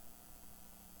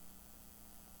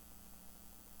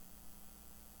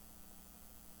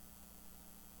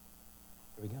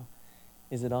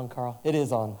Is it on, Carl? It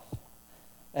is on.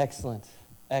 Excellent,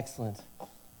 excellent.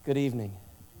 Good evening,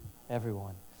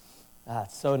 everyone.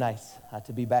 It's so nice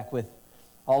to be back with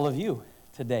all of you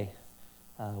today.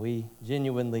 We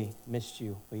genuinely missed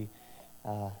you.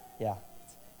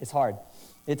 It's hard.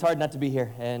 It's hard not to be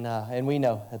here, and we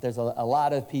know that there's a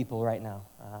lot of people right now.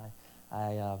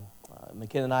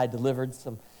 McKenna and I delivered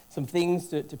some things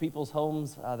to people's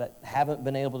homes that haven't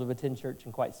been able to attend church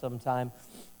in quite some time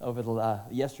over the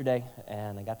yesterday,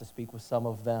 and I got to speak with some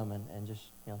of them and just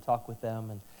talk with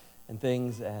them and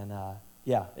things, and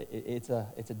it's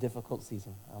a difficult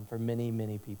season for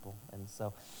many people. And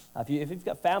so if you've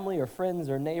got family or friends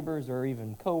or neighbors or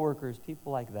even coworkers,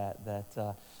 people like that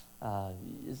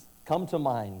just come to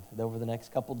mind over the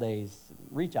next couple days,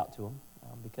 reach out to them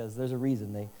because there's a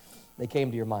reason they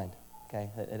came to your mind. Okay,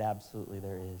 it absolutely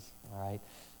there is. All right.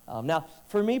 Now,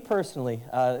 for me personally,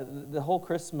 the whole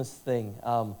Christmas thing,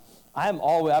 I'm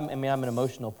an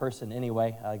emotional person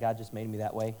anyway. God just made me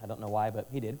that way. I don't know why, but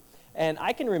He did. And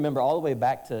I can remember all the way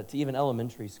back to even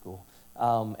elementary school.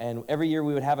 And every year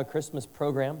we would have a Christmas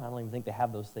program. I don't even think they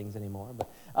have those things anymore.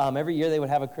 But every year they would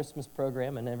have a Christmas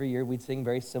program, and every year we'd sing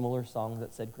very similar songs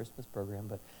that said Christmas program.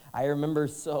 But I remember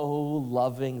so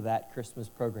loving that Christmas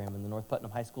program in the North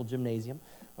Putnam High School gymnasium,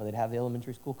 where they'd have the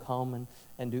elementary school come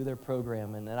and do their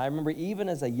program. And I remember even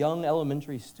as a young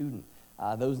elementary student,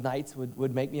 those nights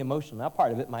would make me emotional. Now,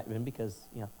 part of it might have been because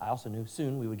I also knew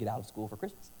soon we would get out of school for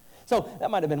Christmas. So that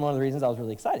might have been one of the reasons I was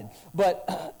really excited. But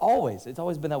it's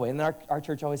always been that way. And our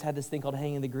church always had this thing called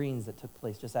Hanging the Greens that took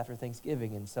place just after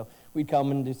Thanksgiving. And so we'd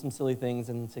come and do some silly things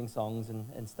and sing songs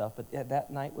and stuff. But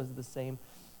that night was the same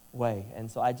way.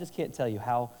 And so I just can't tell you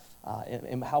how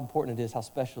important it is, how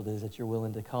special it is that you're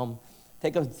willing to come,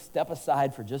 take a step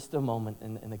aside for just a moment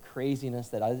in the craziness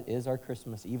that is our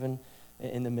Christmas, even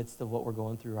in the midst of what we're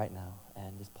going through right now,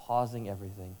 and just pausing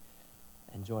everything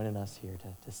and joining us here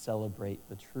to celebrate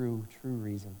the true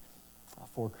reason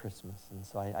for Christmas. And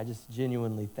so I just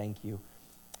genuinely thank you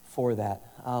for that.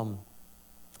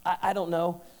 I don't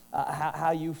know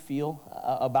how you feel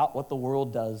about what the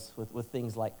world does with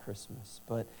things like Christmas,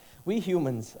 but we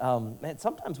humans,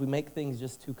 sometimes we make things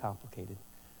just too complicated.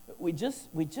 We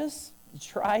just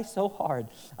try so hard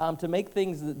to make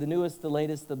things the newest, the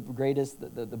latest, the greatest,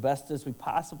 the bestest we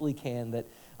possibly can that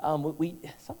we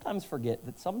sometimes forget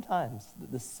that sometimes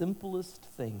the simplest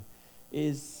thing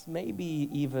is maybe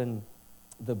even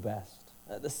the best.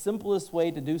 The simplest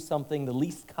way to do something, the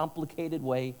least complicated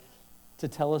way to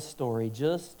tell a story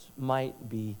just might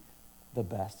be the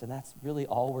best. And that's really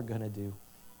all we're going to do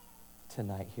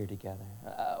tonight here together.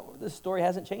 This story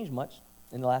hasn't changed much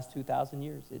in the last 2,000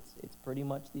 years. It's pretty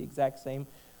much the exact same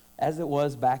as it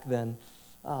was back then.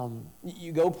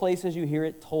 You go places, you hear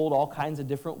it told all kinds of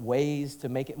different ways to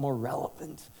make it more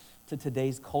relevant to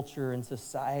today's culture and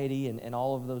society and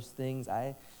all of those things.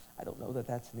 I don't know that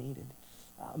that's needed.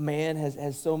 Man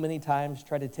has so many times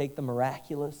tried to take the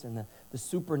miraculous and the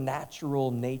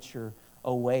supernatural nature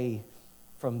away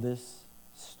from this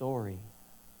story,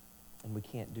 and we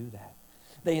can't do that.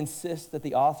 They insist that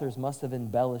the authors must have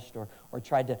embellished or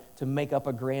tried to make up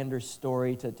a grander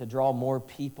story to draw more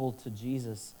people to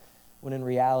Jesus, when in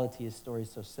reality his story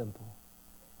is so simple.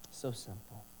 So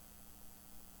simple.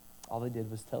 All they did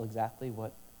was tell exactly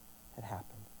what had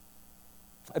happened.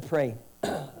 I pray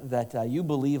that you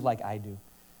believe like I do,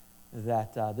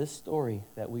 that this story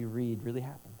that we read really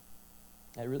happened.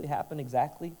 It really happened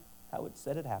exactly how it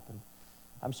said it happened.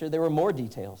 I'm sure there were more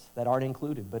details that aren't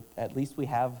included, but at least we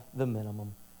have the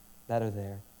minimum that are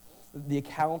there. The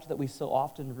account that we so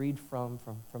often read from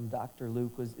Dr.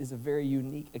 Luke is a very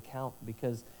unique account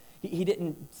because he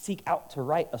didn't seek out to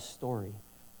write a story.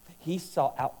 He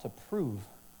sought out to prove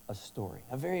a story,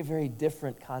 a very, very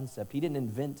different concept. He didn't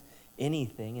invent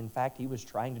anything. In fact, he was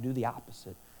trying to do the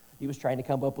opposite. He was trying to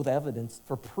come up with evidence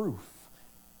for proof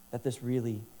that this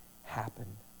really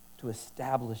happened, to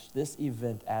establish this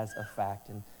event as a fact.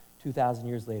 And 2,000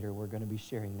 years later, we're going to be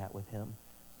sharing that with him.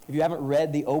 If you haven't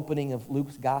read the opening of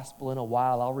Luke's gospel in a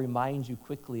while, I'll remind you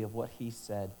quickly of what he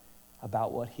said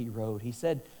about what he wrote. He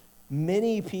said,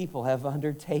 many people have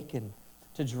undertaken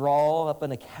to draw up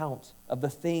an account of the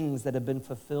things that have been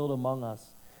fulfilled among us,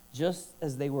 just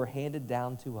as they were handed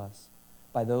down to us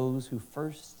by those who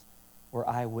first were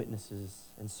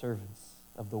eyewitnesses and servants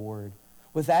of the word.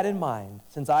 With that in mind,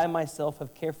 since I myself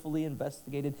have carefully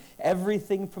investigated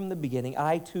everything from the beginning,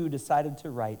 I too decided to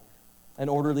write an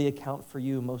orderly account for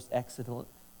you, most excellent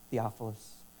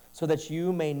Theophilus, so that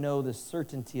you may know the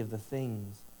certainty of the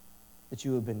things that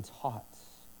you have been taught.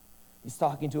 He's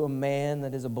talking to a man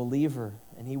that is a believer,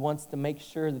 and he wants to make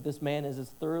sure that this man is as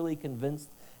thoroughly convinced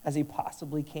as he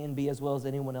possibly can be, as well as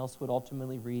anyone else who would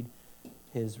ultimately read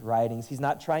his writings. He's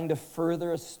not trying to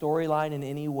further a storyline in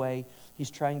any way.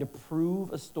 He's trying to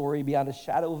prove a story beyond a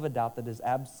shadow of a doubt that is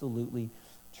absolutely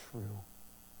true.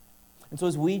 And so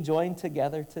as we join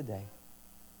together today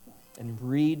and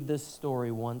read this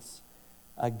story once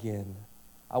again,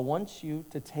 I want you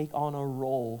to take on a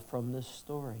role from this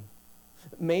story.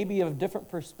 Maybe a different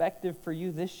perspective for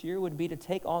you this year would be to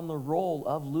take on the role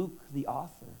of Luke, the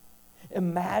author.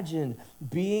 Imagine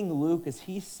being Luke as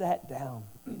he sat down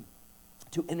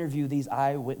to interview these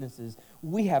eyewitnesses.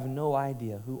 We have no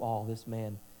idea who all this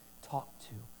man talked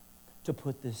to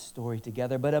put this story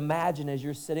together. But imagine as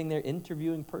you're sitting there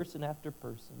interviewing person after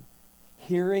person,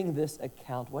 hearing this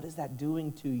account, what is that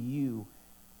doing to you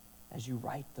as you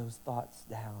write those thoughts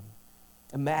down?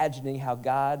 Imagining how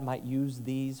God might use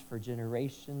these for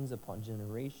generations upon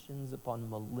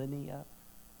millennia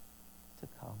to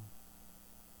come.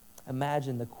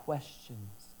 Imagine the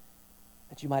questions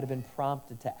that you might have been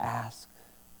prompted to ask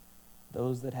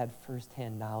those that had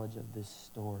firsthand knowledge of this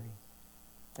story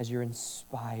as you're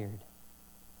inspired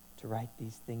to write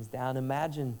these things down.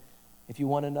 Imagine, if you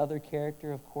want another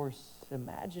character, of course,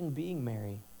 imagine being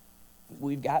Mary.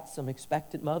 We've got some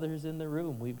expectant mothers in the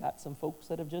room. We've got some folks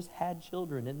that have just had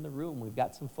children in the room. We've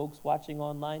got some folks watching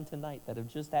online tonight that have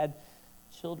just had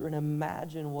children.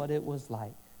 Imagine what it was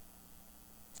like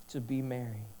to be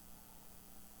Mary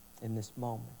in this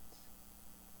moment.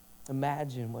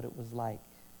 Imagine what it was like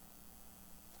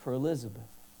for Elizabeth,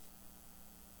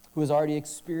 who is already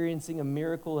experiencing a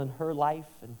miracle in her life,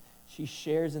 and she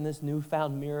shares in this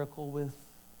newfound miracle with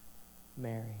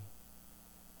Mary.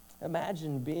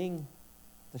 Imagine being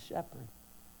the shepherd,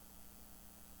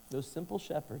 those simple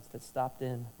shepherds that stopped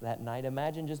in that night.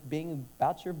 Imagine just being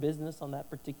about your business on that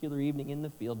particular evening in the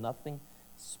field, nothing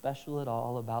special at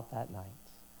all about that night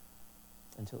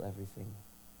until everything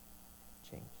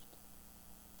changed.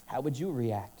 How would you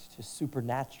react to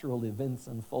supernatural events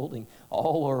unfolding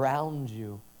all around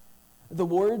you? The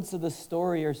words of the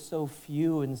story are so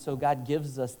few, and so God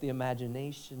gives us the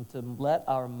imagination to let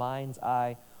our mind's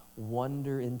eye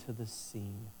wander into the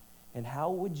scene. And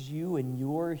how would you in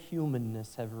your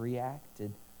humanness have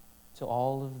reacted to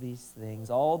all of these things,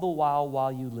 all the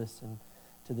while you listen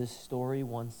to this story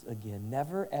once again?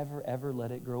 Never, ever, ever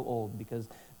let it grow old, because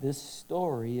this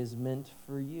story is meant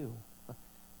for you.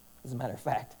 As a matter of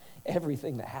fact,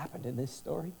 everything that happened in this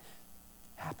story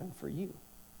happened for you.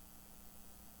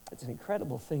 It's an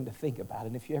incredible thing to think about.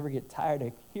 And if you ever get tired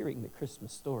of hearing the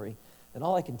Christmas story, then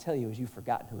all I can tell you is you've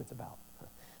forgotten who it's about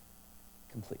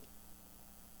completely.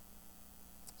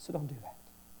 So don't do that.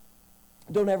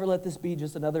 Don't ever let this be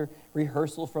just another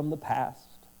rehearsal from the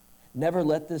past. Never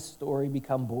let this story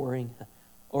become boring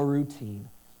or routine.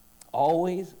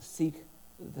 Always seek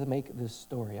to make this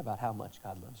story about how much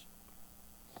God loves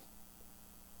you,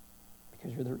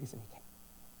 because you're the reason he came.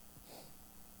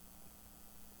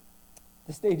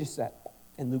 The stage is set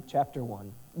in Luke chapter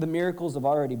 1. The miracles have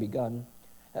already begun.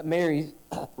 Mary's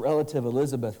relative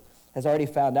Elizabeth has already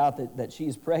found out that she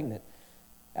is pregnant.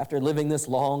 After living this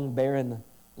long, barren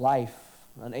life,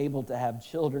 unable to have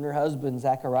children, her husband,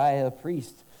 Zechariah, a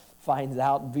priest, finds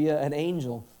out via an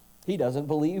angel. He doesn't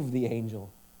believe the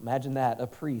angel. Imagine that, a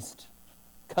priest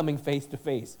coming face to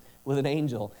face with an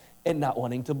angel and not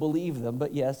wanting to believe them.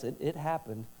 But yes, it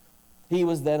happened. He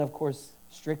was then, of course,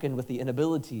 stricken with the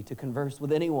inability to converse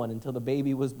with anyone until the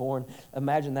baby was born.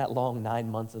 Imagine that long 9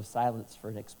 months of silence for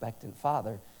an expectant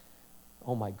father.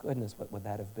 Oh my goodness, what would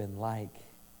that have been like?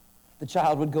 The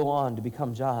child would go on to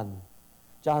become John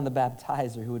the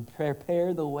Baptizer, who would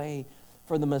prepare the way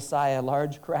for the Messiah.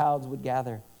 Large crowds would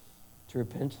gather to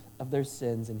repent of their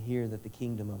sins and hear that the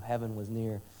kingdom of heaven was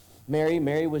near.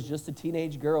 Mary was just a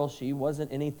teenage girl. She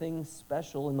wasn't anything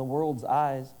special in the world's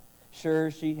eyes. Sure,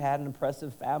 she had an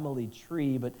impressive family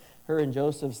tree, but her and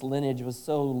Joseph's lineage was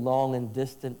so long and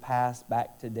distant past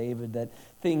back to David that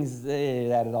things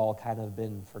that had all kind of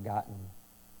been forgotten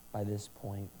by this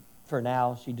point. For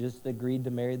now, she just agreed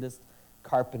to marry this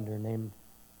carpenter named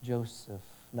Joseph.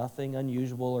 Nothing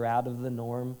unusual or out of the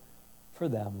norm for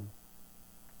them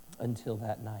until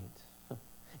that night.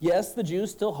 Yes, the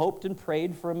Jews still hoped and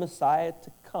prayed for a Messiah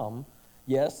to come.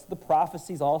 Yes, the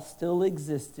prophecies all still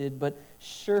existed, but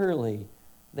surely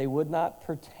they would not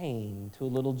pertain to a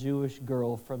little Jewish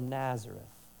girl from Nazareth,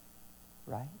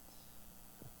 right?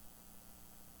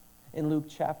 In Luke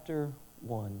chapter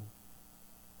 1,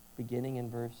 beginning in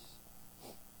verse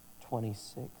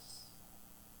 26,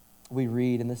 we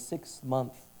read, in the 6th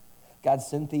month, God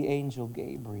sent the angel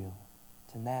Gabriel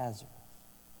to Nazareth,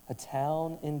 a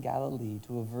town in Galilee,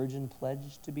 to a virgin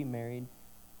pledged to be married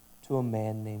to a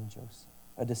man named Joseph,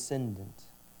 a descendant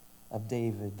of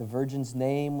David. The virgin's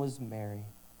name was Mary.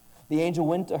 The angel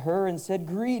went to her and said,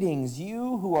 "Greetings,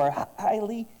 you who are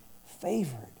highly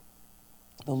favored.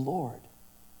 The Lord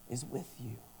is with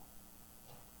you."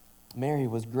 Mary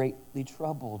was greatly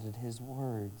troubled at his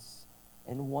words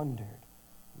and wondered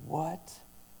what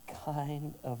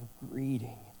kind of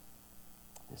greeting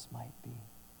this might be.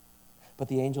 But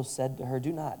the angel said to her,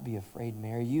 "Do not be afraid,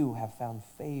 Mary. You have found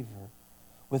favor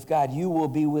with God. You will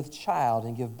be with child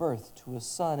and give birth to a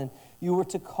son, and you are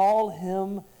to call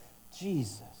him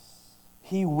Jesus.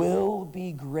 He will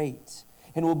be great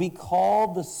and will be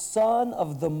called the Son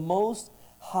of the Most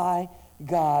High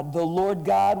God. The Lord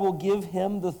God will give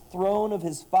him the throne of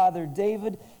his father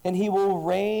David, and he will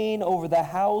reign over the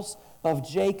house of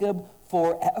Jacob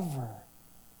forever.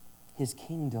 His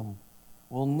kingdom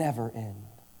will never end."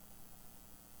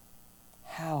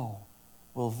 "How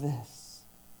will this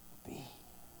be?"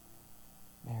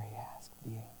 Mary asked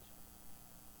the angel,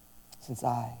 "since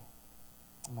I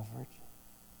am a virgin."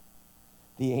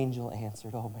 The angel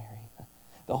answered, "Oh, Mary,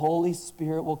 the Holy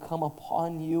Spirit will come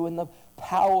upon you, and the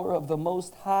power of the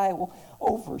Most High will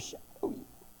overshadow you.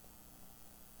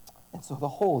 And so the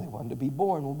Holy One to be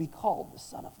born will be called the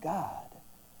Son of God.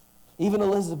 Even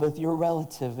Elizabeth, your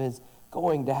relative, is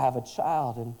going to have a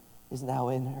child and is now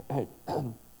in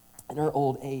her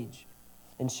old age.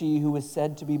 And she who is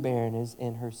said to be barren is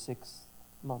in her 6th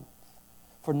month.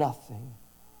 For nothing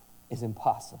is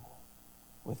impossible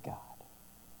with God."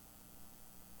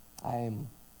 "I am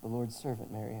the Lord's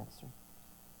servant," Mary answered.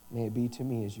 "May it be to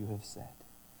me as you have said."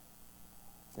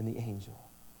 And the angel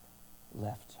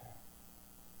left her.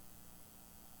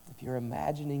 If you're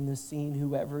imagining the scene,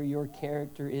 whoever your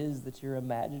character is that you're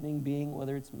imagining being,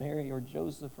 whether it's Mary or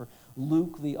Joseph or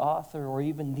Luke, the author, or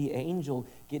even the angel,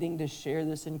 getting to share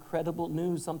this incredible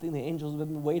news, something the angels have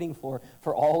been waiting for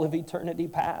all of eternity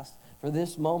past, for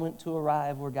this moment to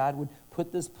arrive where God would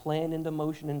put this plan into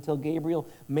motion until Gabriel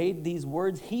made these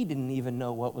words. He didn't even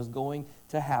know what was going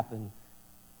to happen.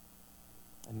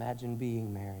 Imagine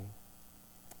being Mary.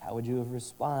 How would you have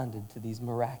responded to these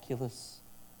miraculous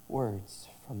words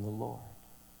from the Lord?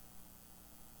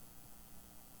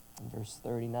 In verse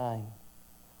 39,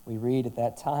 we read, "At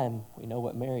that time," we know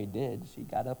what Mary did. She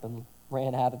got up and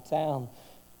ran out of town.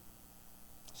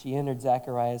 She entered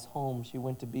Zechariah's home. She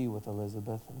went to be with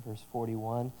Elizabeth in verse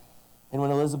 41. "And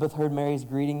when Elizabeth heard Mary's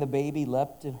greeting, the baby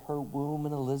leapt in her womb,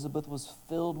 and Elizabeth was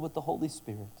filled with the Holy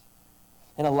Spirit.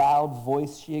 In a loud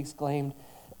voice she exclaimed,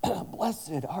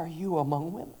 'Blessed are you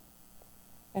among women,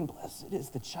 and blessed is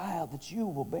the child that you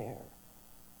will bear.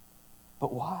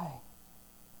 But why?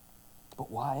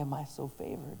 But why am I so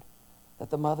favored that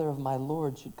the mother of my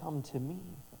Lord should come to me?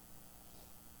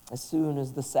 As soon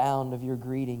as the sound of your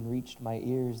greeting reached my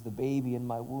ears, the baby in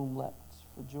my womb leapt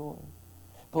for joy.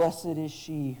 Blessed is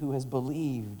she who has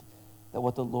believed that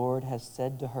what the Lord has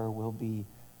said to her will be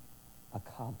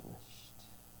accomplished.'"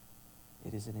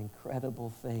 It is an incredible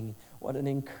thing. What an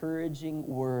encouraging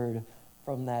word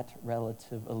from that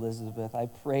relative, Elizabeth. I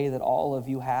pray that all of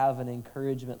you have an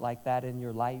encouragement like that in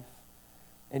your life.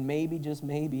 And maybe, just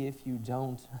maybe, if you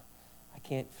don't, I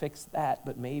can't fix that,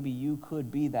 but maybe you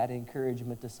could be that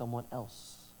encouragement to someone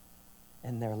else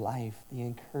in their life. The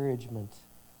encouragement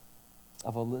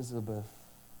of Elizabeth.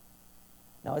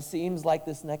 Now, it seems like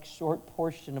this next short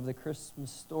portion of the Christmas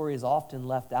story is often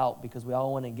left out because we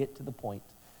all want to get to the point.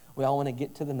 We all want to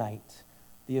get to the night,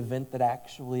 the event that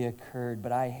actually occurred.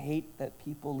 But I hate that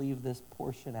people leave this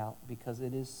portion out because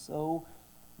it is so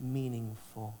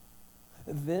meaningful.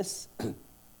 This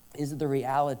is the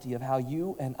reality of how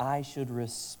you and I should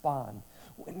respond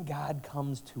when God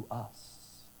comes to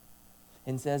us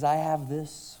and says, "I have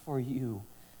this for you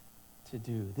to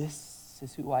do. This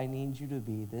is who I need you to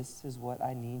be. This is what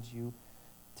I need you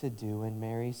to do." And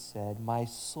Mary said, "My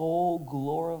soul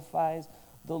glorifies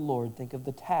the Lord." Think of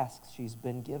the tasks she's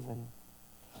been given.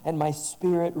 "And my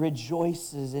spirit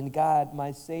rejoices in God,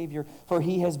 my Savior, for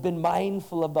he has been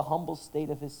mindful of the humble state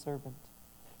of his servant.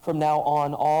 From now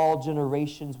on, all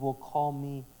generations will call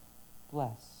me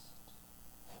blessed.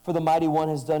 For the Mighty One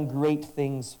has done great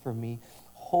things for me.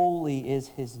 Holy is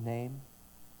his name.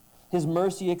 His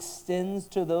mercy extends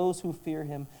to those who fear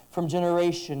him from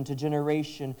generation to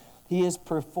generation. He has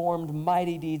performed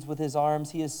mighty deeds with his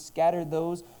arms. He has scattered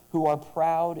those who are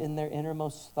proud in their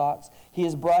innermost thoughts. He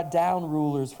has brought down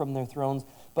rulers from their thrones,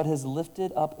 but has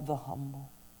lifted up the humble.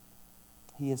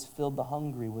 He has filled the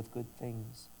hungry with good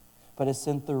things, but has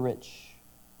sent the rich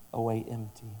away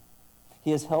empty.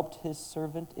 He has helped his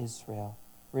servant Israel.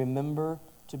 Remember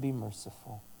to be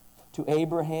merciful to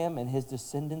Abraham and his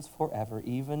descendants forever,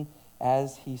 even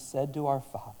as he said to our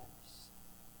fathers."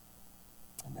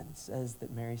 And then it says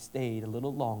that Mary stayed a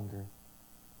little longer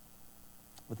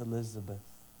with Elizabeth.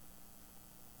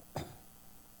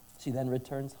 She then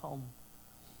returns home.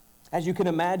 As you can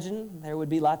imagine, there would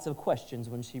be lots of questions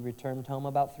when she returned home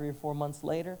about 3 or 4 months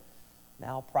later.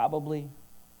 Now probably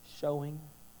showing.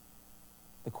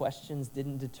 The questions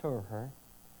didn't deter her.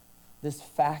 This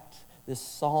fact, this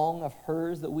song of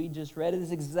hers that we just read,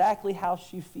 is exactly how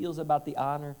she feels about the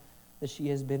honor that she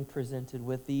has been presented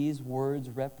with. These words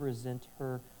represent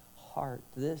her heart.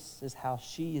 This is how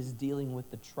she is dealing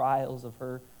with the trials of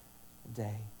her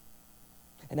day.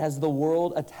 And as the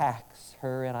world attacks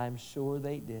her, and I'm sure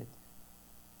they did,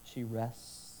 she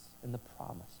rests in the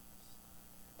promises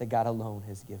that God alone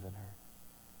has given her.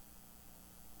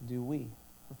 Do we?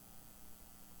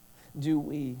 Do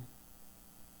we?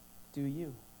 Do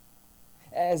you?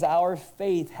 As our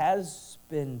faith has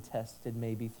been tested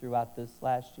maybe throughout this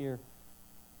last year,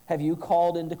 have you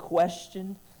called into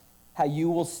question how you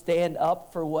will stand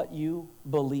up for what you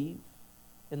believe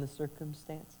in the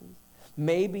circumstances?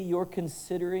 Maybe you're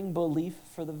considering belief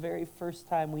for the very first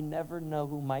time. We never know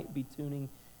who might be tuning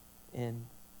in.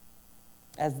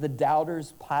 As the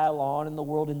doubters pile on and the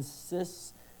world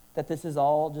insists that this is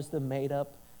all just a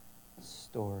made-up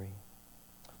story,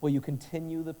 will you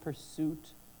continue the pursuit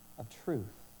of truth,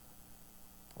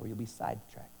 or you'll be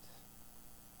sidetracked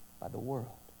by the world?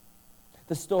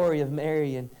 The story of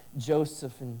Mary and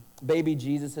Joseph and baby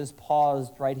Jesus has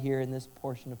paused right here in this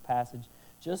portion of passage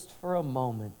just for a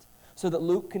moment so that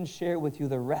Luke can share with you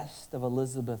the rest of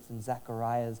Elizabeth and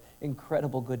Zechariah's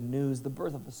incredible good news, the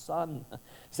birth of a son.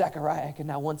 Zechariah can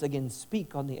now once again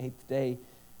speak on the 8th day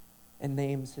and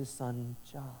names his son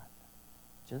John,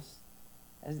 just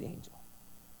as the angel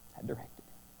had directed.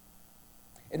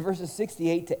 In verses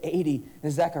 68 to 80,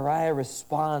 Zechariah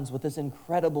responds with this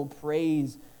incredible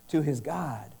praise to his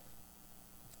God.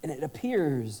 And it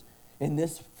appears in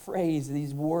this phrase,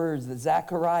 these words, that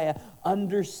Zechariah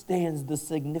understands the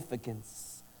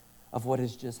significance of what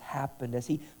has just happened as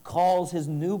he calls his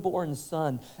newborn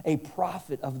son a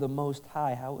prophet of the Most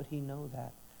High. How would he know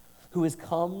that? Who has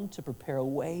come to prepare a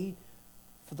way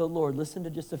for the Lord. Listen to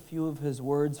just a few of his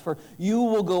words. For you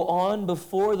will go on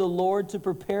before the Lord to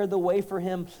prepare the way for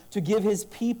him, to give his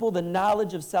people the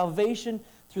knowledge of salvation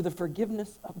through the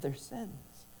forgiveness of their sins.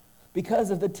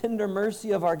 Because of the tender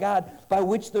mercy of our God, by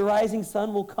which the rising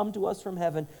sun will come to us from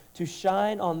heaven, to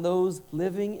shine on those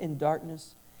living in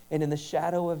darkness and in the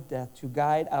shadow of death, to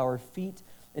guide our feet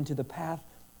into the path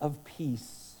of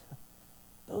peace.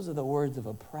 Those are the words of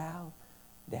a proud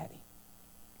daddy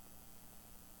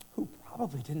who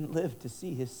probably didn't live to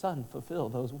see his son fulfill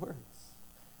those words.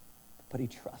 But he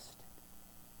trusted.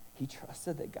 He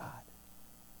trusted that God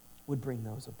would bring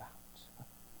those about.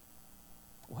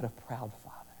 What a proud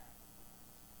father.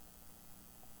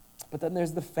 But then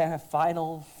there's the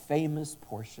final famous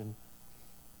portion.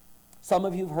 Some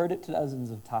of you have heard it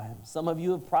dozens of times. Some of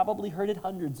you have probably heard it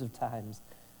hundreds of times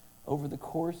over the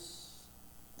course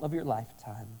of your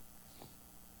lifetime.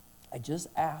 I just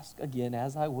ask again,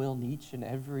 as I will each and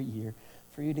every year,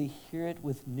 for you to hear it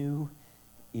with new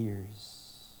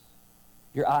ears.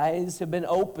 Your eyes have been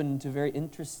opened to very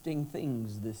interesting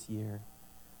things this year.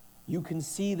 You can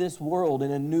see this world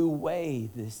in a new way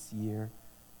this year.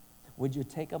 Would you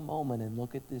take a moment and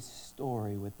look at this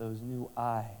story with those new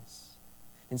eyes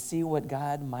and see what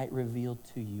God might reveal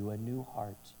to you? A new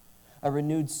heart, a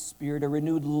renewed spirit, a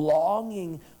renewed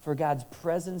longing for God's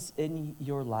presence in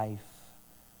your life.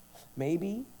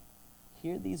 Maybe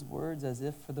hear these words as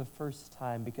if for the first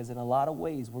time, because in a lot of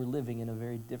ways we're living in a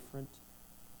very different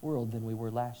world than we were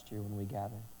last year when we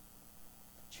gathered.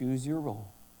 Choose your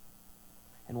role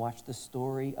and watch the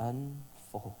story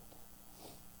unfold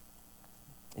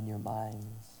in your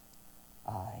mind's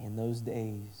eye. In those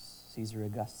days, Caesar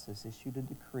Augustus issued a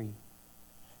decree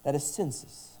that a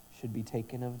census should be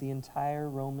taken of the entire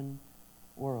Roman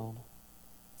world,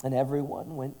 and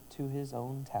everyone went to his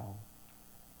own town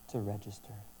to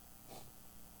register.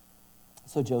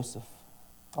 So Joseph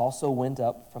also went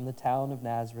up from the town of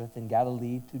Nazareth in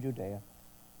Galilee to Judea,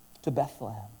 to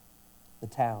Bethlehem, the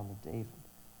town of David,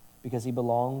 because he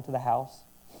belonged to the house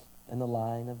and the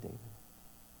line of David.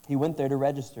 He went there to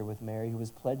register with Mary, who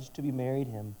was pledged to be married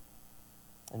him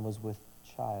and was with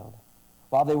child.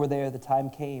 While they were there, the time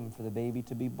came for the baby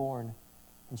to be born,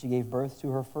 and she gave birth to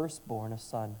her firstborn, a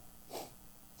son.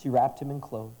 She wrapped him in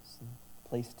clothes and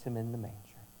placed him in the manger,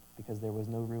 because there was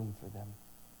no room for them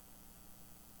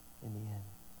in the inn.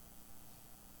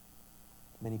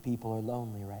 Many people are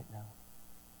lonely right now.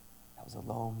 That was a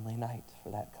lonely night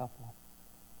for that couple.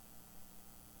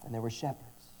 And there were shepherds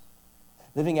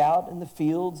living out in the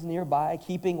fields nearby,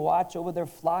 keeping watch over their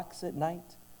flocks at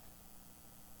night.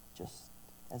 just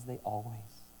as they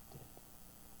always did.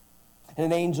 And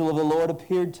an angel of the Lord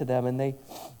appeared to them, and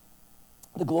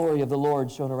the glory of the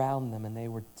Lord shone around them, and they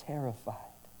were terrified.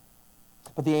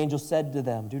 But the angel said to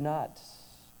them, "Do not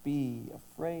be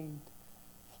afraid.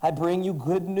 I bring you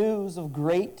good news of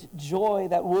great joy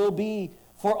that will be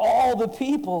for all the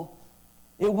people."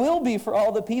 It will be for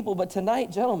all the people, but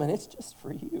tonight, gentlemen, it's just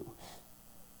for you.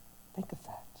 Think of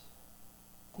that.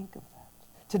 Think of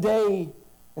that. Today,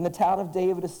 in the town of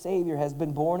David, a Savior has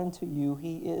been born unto you.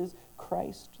 He is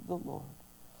Christ the Lord.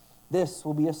 This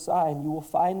will be a sign. You will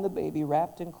find the baby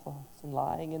wrapped in cloths and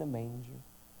lying in a manger.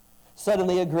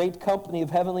 Suddenly a great company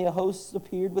of heavenly hosts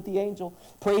appeared with the angel,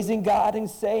 praising God and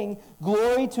saying,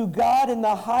 "Glory to God in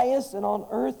the highest, and on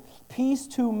earth peace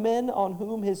to men on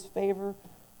whom his favor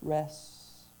rests."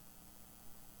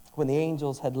 When the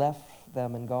angels had left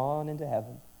them and gone into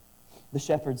heaven, the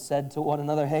shepherds said to one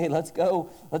another, "Hey, let's go.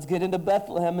 Let's get into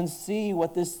Bethlehem and see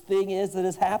what this thing is that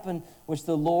has happened, which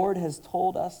the Lord has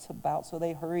told us about." So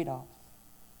they hurried off.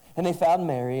 And they found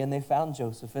Mary, and they found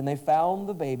Joseph, and they found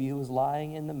the baby who was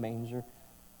lying in the manger.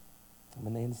 And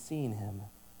when they had seen him,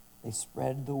 they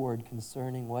spread the word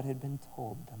concerning what had been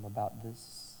told them about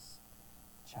this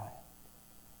child.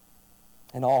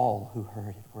 And all who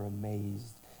heard it were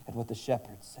amazed at what the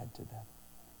shepherds said to them.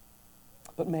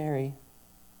 But Mary,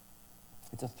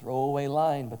 it's a throwaway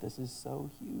line, but this is so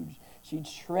huge. She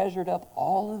treasured up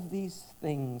all of these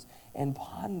things and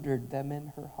pondered them in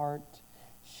her heart.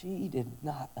 She did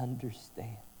not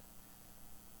understand,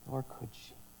 nor could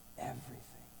she,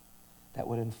 everything that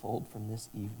would unfold from this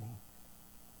evening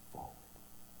forward.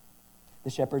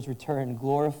 The shepherds returned,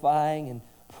 glorifying and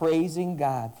praising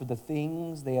God for the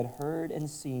things they had heard and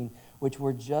seen, which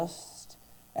were just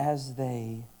as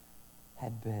they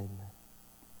had been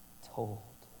told.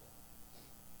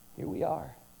 Here we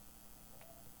are,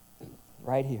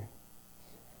 right here,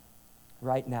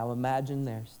 right now. Imagine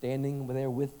there, standing there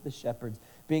with the shepherds,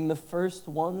 being the first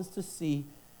ones to see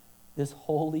this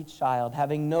holy child,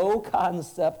 having no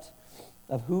concept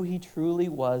of who he truly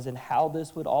was and how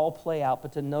this would all play out,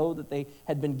 but to know that they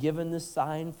had been given this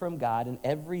sign from God, and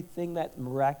everything that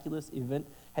miraculous event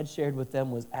had shared with them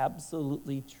was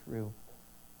absolutely true.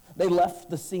 They left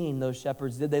the scene, those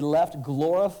shepherds did. They left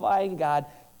glorifying God,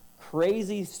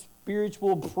 crazy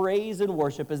spiritual praise and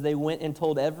worship, as they went and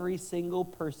told every single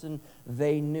person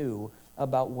they knew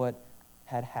about what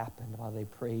had happened while they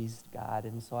praised God.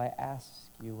 And so I ask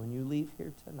you, when you leave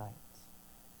here tonight,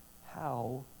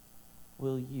 how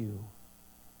will you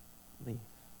leave?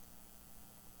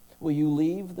 Will you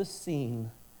leave the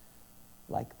scene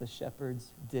like the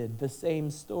shepherds did? The same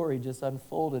story just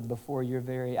unfolded before your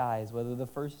very eyes, whether the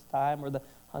first time or the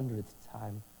 100th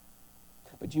time.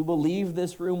 But you will leave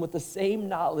this room with the same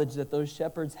knowledge that those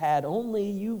shepherds had, only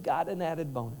you got an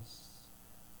added bonus.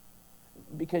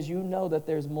 Because you know that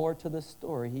there's more to the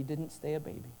story. He didn't stay a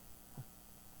baby.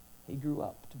 He grew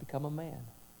up to become a man.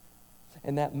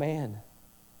 And that man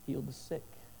healed the sick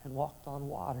and walked on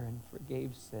water and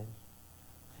forgave sin.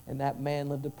 And that man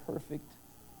lived a perfect,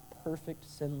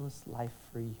 sinless life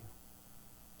for you.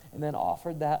 And then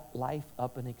offered that life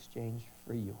up in exchange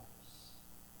for yours.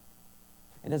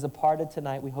 And as a part of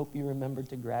tonight, we hope you remember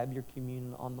to grab your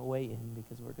communion on the way in,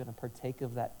 because we're going to partake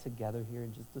of that together here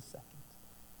in just a second.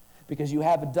 Because you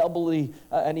have a doubly,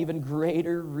 an even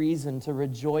greater reason to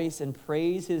rejoice and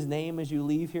praise his name as you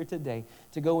leave here today,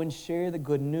 to go and share the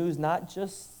good news, not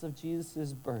just of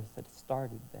Jesus' birth that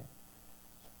started there,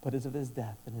 but as of his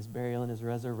death and his burial and his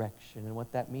resurrection, and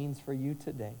what that means for you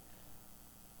today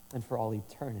and for all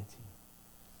eternity.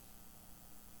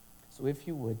 So if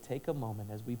you would, take a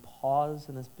moment as we pause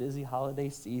in this busy holiday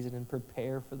season and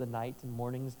prepare for the night and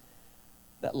mornings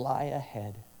that lie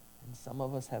ahead. And some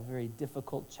of us have very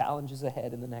difficult challenges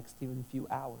ahead in the next even few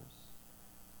hours.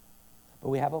 But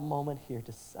we have a moment here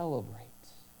to celebrate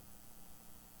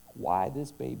why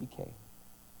this baby came.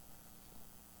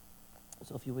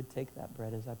 So if you would take that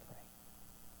bread as I pray.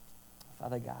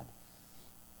 Father God,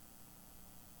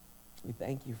 we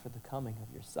thank you for the coming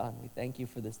of your Son. We thank you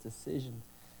for this decision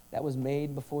that was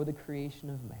made before the creation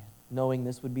of man, knowing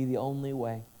this would be the only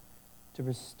way to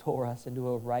restore us into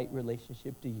a right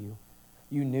relationship to you.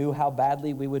 You knew how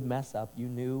badly we would mess up. You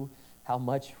knew how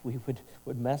much we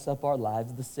would mess up our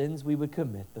lives, the sins we would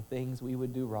commit, the things we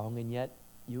would do wrong, and yet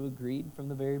you agreed from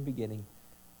the very beginning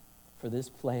for this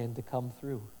plan to come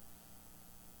through.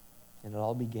 And it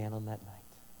all began on that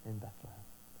night in Bethlehem.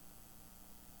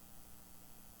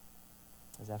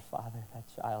 As that father, that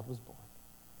child was born,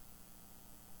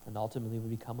 and ultimately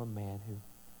would become a man who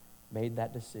made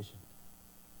that decision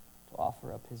to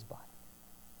offer up his body,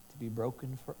 to be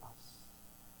broken for us.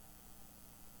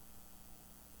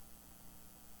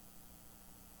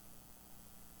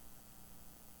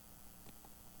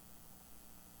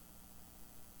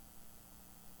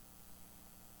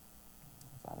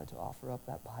 offer up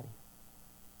that body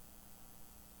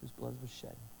whose blood was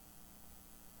shed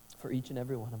for each and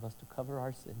every one of us to cover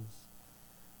our sins,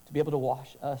 to be able to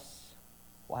wash us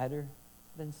whiter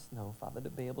than snow, Father, to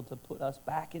be able to put us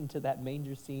back into that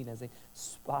manger scene as a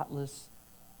spotless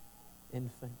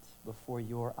infant before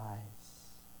your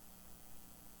eyes.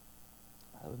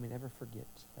 Father, we may never forget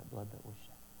that blood that was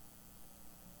shed.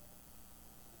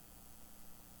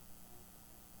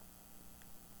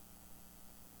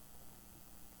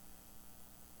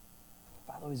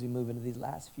 Father, as we move into these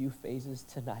last few phases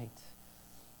tonight,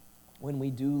 when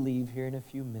we do leave here in a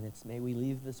few minutes, may we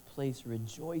leave this place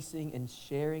rejoicing and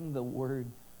sharing the word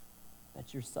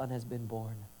that your Son has been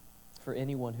born for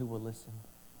anyone who will listen.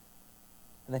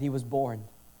 And that he was born,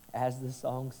 as the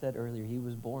song said earlier, he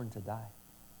was born to die.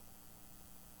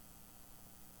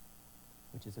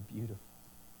 Which is a beautiful,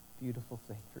 beautiful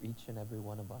thing for each and every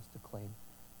one of us to claim.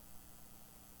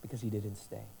 Because he didn't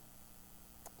stay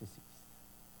deceased.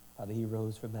 Father, he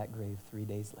rose from that grave 3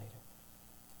 days later.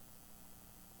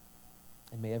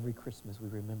 And may every Christmas we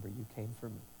remember you came for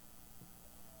me.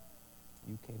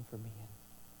 You came for me.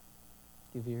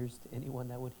 And give ears to anyone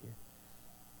that would hear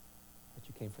that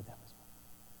you came for them as well.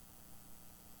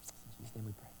 In Jesus' name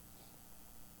we pray.